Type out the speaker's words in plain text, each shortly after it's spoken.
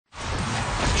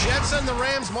Jets and the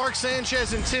Rams, Mark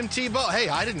Sanchez and Tim Tebow. Hey,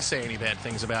 I didn't say any bad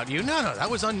things about you. No, that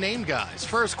was unnamed guys.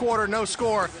 First quarter, no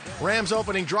score. Rams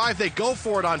opening drive. They go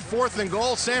for it on 4th and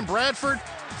goal. Sam Bradford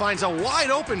finds a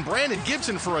wide-open Brandon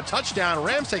Gibson for a touchdown.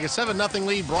 Rams take a 7-0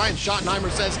 lead. Brian Schottenheimer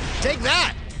says, take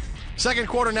that. Second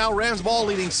quarter now, Rams ball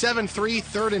leading 7-3,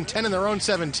 3rd and 10 in their own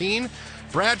 17.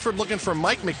 Bradford looking for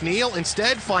Mike McNeil.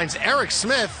 Instead finds Eric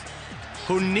Smith,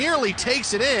 who nearly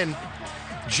takes it in.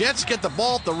 Jets get the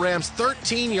ball at the Rams'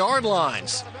 13-yard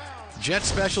lines. Jets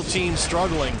special teams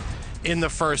struggling in the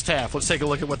first half. Let's take a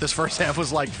look at what this first half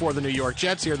was like for the New York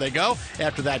Jets. Here they go.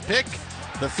 After that pick,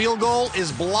 the field goal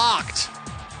is blocked.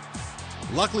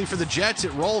 Luckily for the Jets,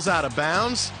 it rolls out of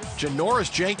bounds.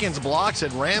 Janoris Jenkins blocks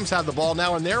it. Rams have the ball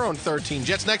now in their own 13.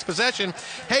 Jets next possession.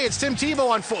 Hey, it's Tim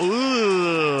Tebow on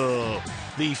Ooh.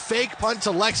 The fake punt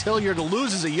to Lex Hilliard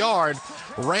loses a yard.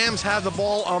 Rams have the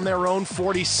ball on their own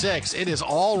 46. It is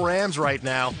all Rams right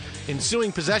now.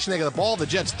 Ensuing possession, they get the ball at the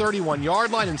Jets'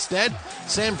 31-yard line. Instead,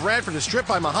 Sam Bradford is stripped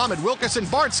by Muhammad Wilkerson.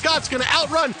 Bart Scott's going to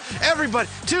outrun everybody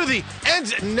to the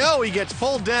end. No, he gets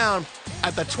pulled down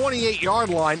at the 28-yard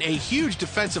line. A huge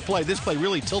defensive play. This play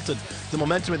really tilted the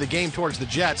momentum of the game towards the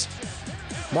Jets.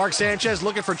 Mark Sanchez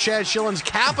looking for Chad Schillens,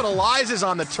 capitalizes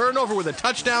on the turnover with a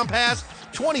touchdown pass.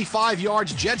 25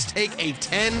 yards. Jets take a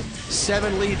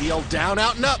 10-7 lead. The old down,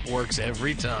 out, and up works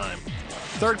every time.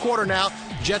 Third quarter now.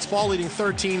 Jets ball leading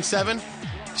 13-7.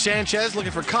 Sanchez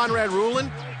looking for Conrad Rulin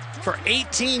for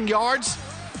 18 yards.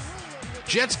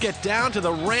 Jets get down to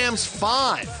the Rams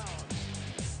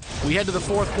 5. We head to the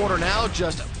fourth quarter now.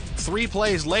 Just 3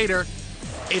 plays later.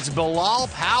 It's Bilal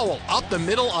Powell up the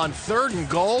middle on 3rd and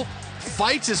goal.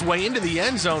 Fights his way into the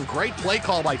end zone. Great play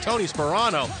call by Tony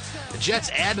Sperano. The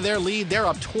Jets add to their lead. They're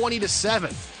up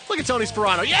 20-7. Look at Tony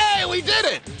Sperano. Yay, we did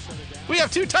it! We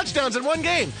have 2 touchdowns in one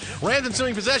game. Rams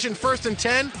ensuing possession, 1st and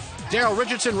 10. Darrell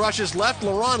Richardson rushes left.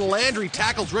 LaRon Landry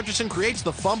tackles Richardson, creates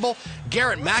the fumble.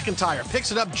 Garrett McIntyre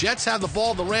picks it up. Jets have the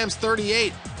ball, the Rams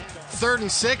 38. 3rd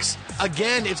and 6.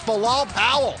 Again, it's Bilal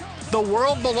Powell. The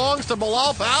world belongs to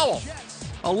Bilal Powell.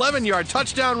 11-yard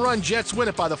touchdown run. Jets win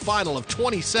it by the final of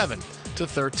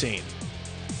 27-13.